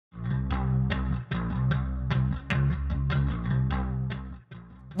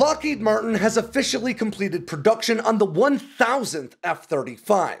Lockheed Martin has officially completed production on the 1,000th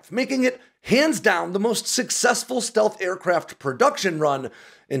F-35, making it hands down the most successful stealth aircraft production run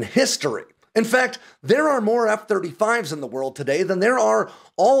in history. In fact, there are more F-35s in the world today than there are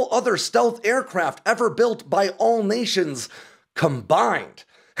all other stealth aircraft ever built by all nations combined.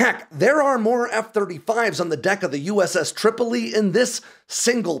 Heck, there are more F-35s on the deck of the USS Tripoli in this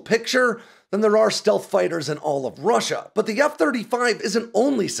single picture than there are stealth fighters in all of Russia. But the F-35 isn't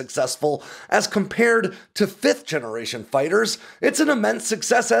only successful as compared to 5th generation fighters, it's an immense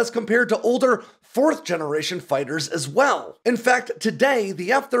success as compared to older 4th generation fighters as well. In fact, today,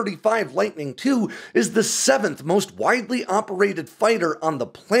 the F-35 Lightning II is the 7th most widely operated fighter on the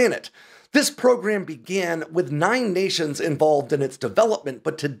planet. This program began with 9 nations involved in its development,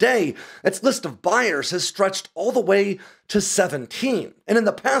 but today, its list of buyers has stretched all the way to 17. And in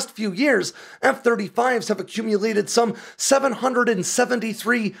the past few years, F-35s have accumulated some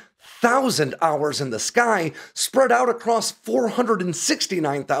 773,000 hours in the sky, spread out across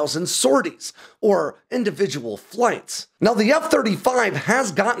 469,000 sorties, or individual flights. Now, the F-35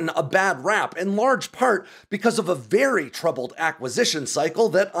 has gotten a bad rap, in large part because of a very troubled acquisition cycle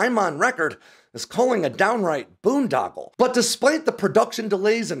that I'm on record as calling a downright boondoggle. But despite the production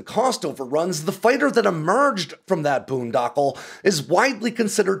delays and cost overruns, the fighter that emerged from that boondoggle is widely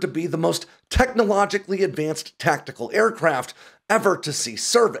considered to be the most technologically advanced tactical aircraft ever to see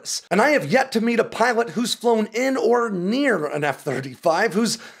service. And I have yet to meet a pilot who's flown in or near an F-35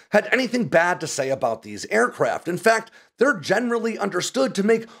 who's had anything bad to say about these aircraft. In fact, they're generally understood to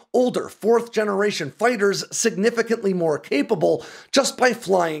make older 4th generation fighters significantly more capable just by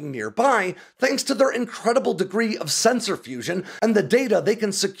flying nearby, thanks to their incredible degree of sensor fusion and the data they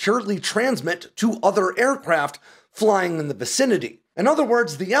can securely transmit to other aircraft flying in the vicinity. In other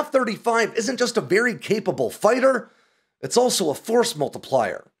words, the F-35 isn't just a very capable fighter, it's also a force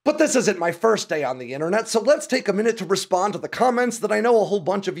multiplier. But this isn't my first day on the internet, so let's take a minute to respond to the comments that I know a whole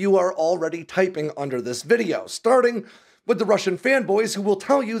bunch of you are already typing under this video, starting with the Russian fanboys who will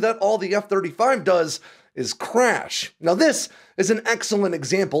tell you that all the F-35 does is crash. Now this is an excellent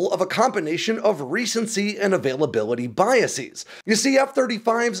example of a combination of recency and availability biases. You see,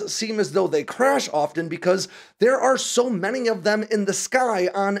 F-35s seem as though they crash often because there are so many of them in the sky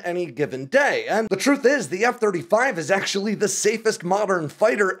on any given day. And the truth is, the F-35 is actually the safest modern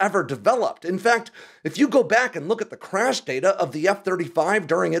fighter ever developed. In fact, if you go back and look at the crash data of the F-35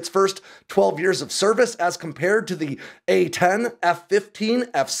 during its first 12 years of service as compared to the A-10, F-15,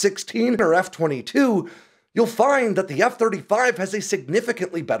 F-16, or F-22, you'll find that the F-35 has a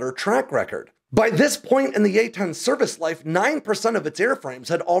significantly better track record. By this point in the A-10's service life, 9% of its airframes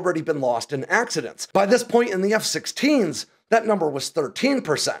had already been lost in accidents. By this point in the F-16s, that number was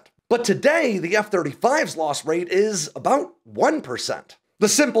 13%. But today, the F-35's loss rate is about 1%. The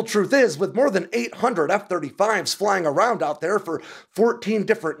simple truth is, with more than 800 F-35s flying around out there for 14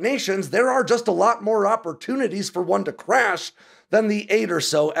 different nations, there are just a lot more opportunities for one to crash than the 8 or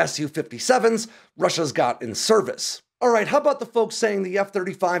so Su-57s Russia's got in service. Alright, how about the folks saying the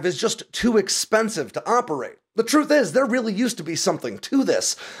F-35 is just too expensive to operate? The truth is, there really used to be something to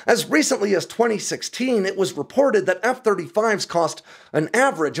this. As recently as 2016, it was reported that F-35s cost an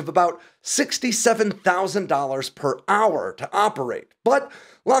average of about $67,000 per hour to operate. But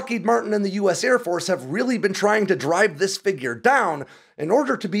Lockheed Martin and the US Air Force have really been trying to drive this figure down in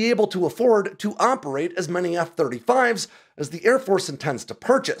order to be able to afford to operate as many F-35s as the Air Force intends to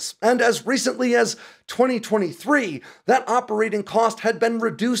purchase. And as recently as 2023, that operating cost had been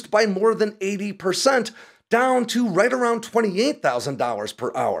reduced by more than 80%, down to right around $28,000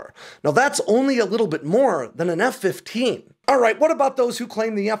 per hour. Now that's only a little bit more than an F-15. Alright, what about those who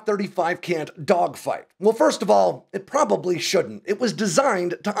claim the F-35 can't dogfight? Well, first of all, it probably shouldn't. It was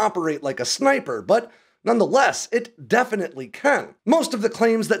designed to operate like a sniper, but nonetheless, it definitely can. Most of the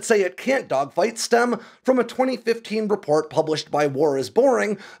claims that say it can't dogfight stem from a 2015 report published by War is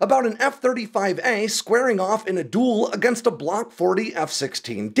Boring about an F-35A squaring off in a duel against a Block 40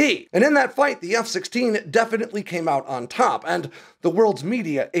 F-16D. And in that fight, the F-16 definitely came out on top, and the world's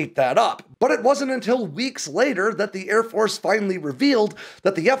media ate that up. But it wasn't until weeks later that the Air Force finally revealed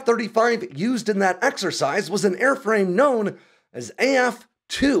that the F-35 used in that exercise was an airframe known as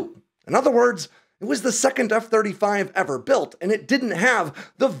AF-2. In other words, it was the second F-35 ever built, and it didn't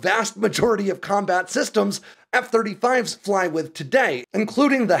have the vast majority of combat systems F-35s fly with today,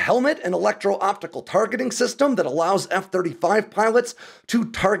 including the helmet and electro-optical targeting system that allows F-35 pilots to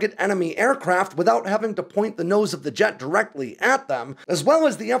target enemy aircraft without having to point the nose of the jet directly at them, as well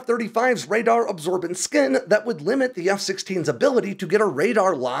as the F-35's radar-absorbent skin that would limit the F-16's ability to get a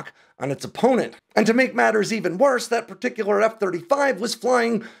radar lock on its opponent. And to make matters even worse, that particular F-35 was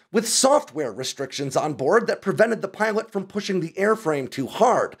flying with software restrictions on board that prevented the pilot from pushing the airframe too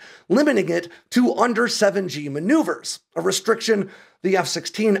hard, limiting it to under 7G maneuvers, a restriction the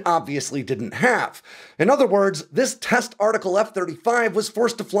F-16 obviously didn't have. In other words, this test article F-35 was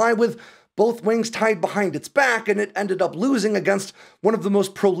forced to fly with both wings tied behind its back, and it ended up losing against one of the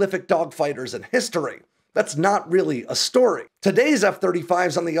most prolific dogfighters in history. That's not really a story. Today's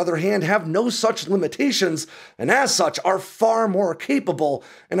F-35s, on the other hand, have no such limitations, and as such are far more capable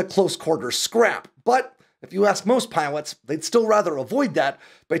in a close-quarters scrap. But if you ask most pilots, they'd still rather avoid that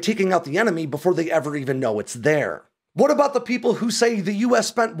by taking out the enemy before they ever even know it's there. What about the people who say the US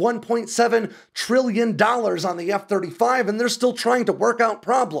spent $1.7 trillion on the F-35 and they're still trying to work out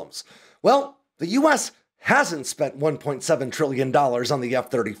problems? Well, the US hasn't spent $1.7 trillion on the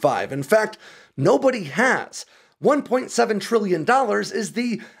F-35. In fact, nobody has. $1.7 trillion is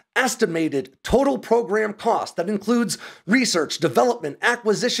the estimated total program cost that includes research, development,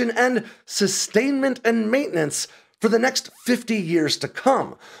 acquisition, and sustainment and maintenance for the next 50 years to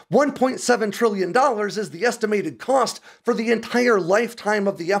come. $1.7 trillion is the estimated cost for the entire lifetime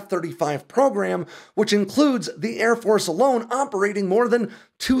of the F-35 program, which includes the Air Force alone operating more than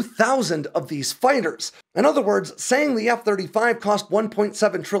 2,000 of these fighters. In other words, saying the F-35 cost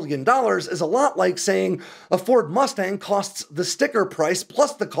 $1.7 trillion is a lot like saying a Ford Mustang costs the sticker price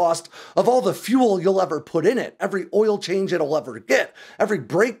plus the cost of all the fuel you'll ever put in it, every oil change it'll ever get, every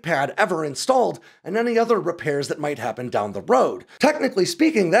brake pad ever installed, and any other repairs that might happen down the road. Technically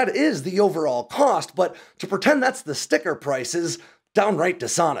speaking, that is the overall cost, but to pretend that's the sticker price is downright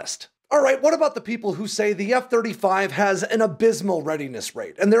dishonest. Alright, what about the people who say the F-35 has an abysmal readiness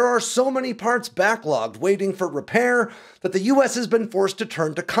rate, and there are so many parts backlogged waiting for repair that the US has been forced to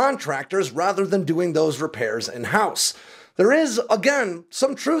turn to contractors rather than doing those repairs in-house? There is, again,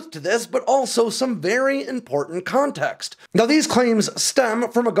 some truth to this, but also some very important context. Now, these claims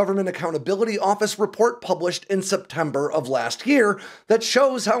stem from a Government Accountability Office report published in September of last year that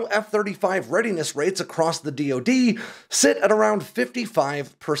shows how F-35 readiness rates across the DoD sit at around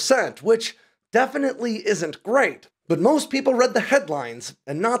 55%, which definitely isn't great. But most people read the headlines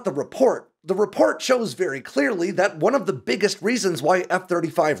and not the report. The report shows very clearly that one of the biggest reasons why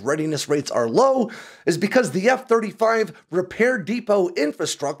F-35 readiness rates are low is because the F-35 repair depot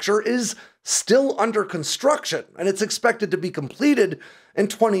infrastructure is still under construction, and it's expected to be completed in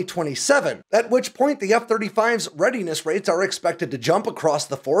 2027, at which point the F-35's readiness rates are expected to jump across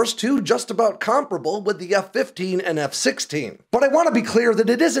the force to just about comparable with the F-15 and F-16. But I want to be clear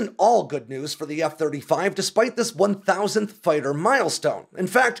that it isn't all good news for the F-35 despite this 1,000th fighter milestone. In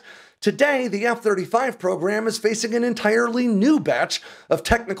fact, today, the F-35 program is facing an entirely new batch of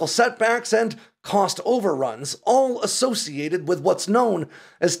technical setbacks and cost overruns, all associated with what's known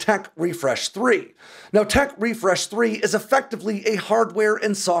as Tech Refresh 3. Now, Tech Refresh 3 is effectively a hardware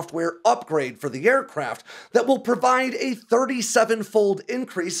and software upgrade for the aircraft that will provide a 37-fold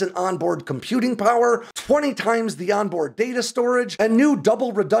increase in onboard computing power, 20 times the onboard data storage, and new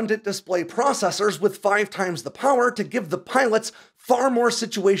double redundant display processors with 5 times the power to give the pilots far more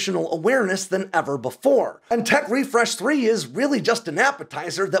situational awareness than ever before. And Tech Refresh 3 is really just an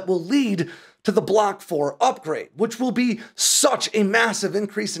appetizer that will lead to the Block 4 upgrade, which will be such a massive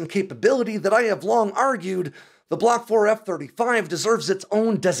increase in capability that I have long argued the Block 4 F-35 deserves its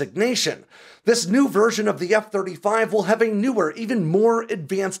own designation. This new version of the F-35 will have a newer, even more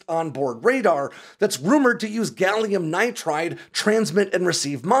advanced onboard radar that's rumored to use gallium nitride transmit and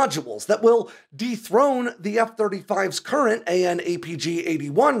receive modules that will dethrone the F-35's current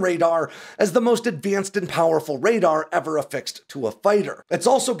AN/APG-81 radar as the most advanced and powerful radar ever affixed to a fighter. It's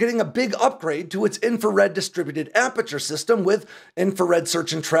also getting a big upgrade to its infrared distributed aperture system with infrared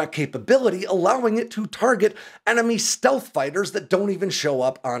search and track capability, allowing it to target enemy stealth fighters that don't even show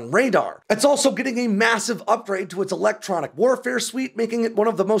up on radar. It's also getting a massive upgrade to its electronic warfare suite, making it one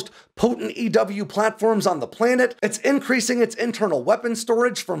of the most potent EW platforms on the planet. It's increasing its internal weapon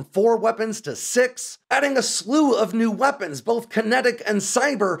storage from 4 weapons to 6, adding a slew of new weapons, both kinetic and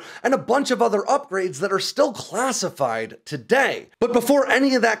cyber, and a bunch of other upgrades that are still classified today. But before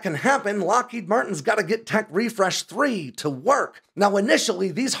any of that can happen, Lockheed Martin's got to get Tech Refresh 3 to work. Now,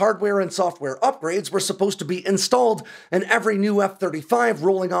 initially, these hardware and software upgrades were supposed to be installed in every new F-35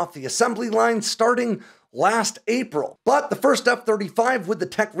 rolling off the assembly line starting last April. But the first F-35 with the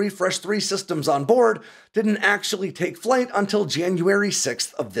Tech Refresh 3 systems on board didn't actually take flight until January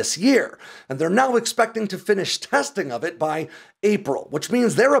 6th of this year, and they're now expecting to finish testing of it by April, which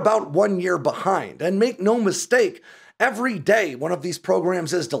means they're about 1 year behind. And make no mistake, every day one of these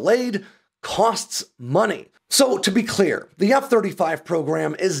programs is delayed costs money. So to be clear, the F-35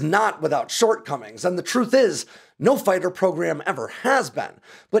 program is not without shortcomings, and the truth is, no fighter program ever has been.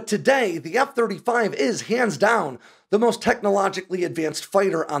 But today, the F-35 is hands down the most technologically advanced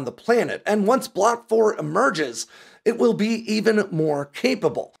fighter on the planet, and once Block 4 emerges, it will be even more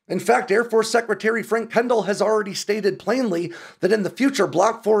capable. In fact, Air Force Secretary Frank Kendall has already stated plainly that in the future,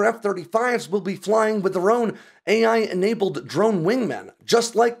 Block 4 F-35s will be flying with their own AI-enabled drone wingmen,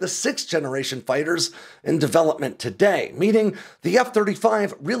 just like the 6th generation fighters in development today, meaning the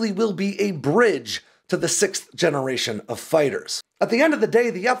F-35 really will be a bridge to the 6th generation of fighters. At the end of the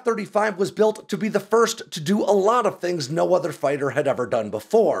day, the F-35 was built to be the first to do a lot of things no other fighter had ever done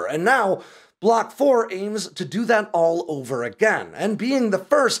before, and now Block 4 aims to do that all over again, and being the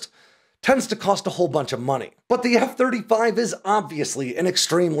first tends to cost a whole bunch of money. But the F-35 is obviously an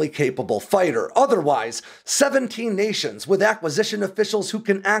extremely capable fighter. Otherwise, 17 nations with acquisition officials who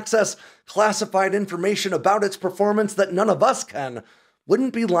can access classified information about its performance that none of us can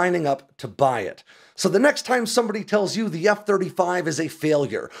wouldn't be lining up to buy it. So the next time somebody tells you the F-35 is a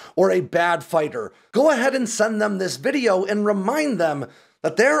failure or a bad fighter, go ahead and send them this video and remind them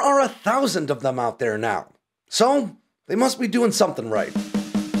that there are 1,000 of them out there now. So they must be doing something right.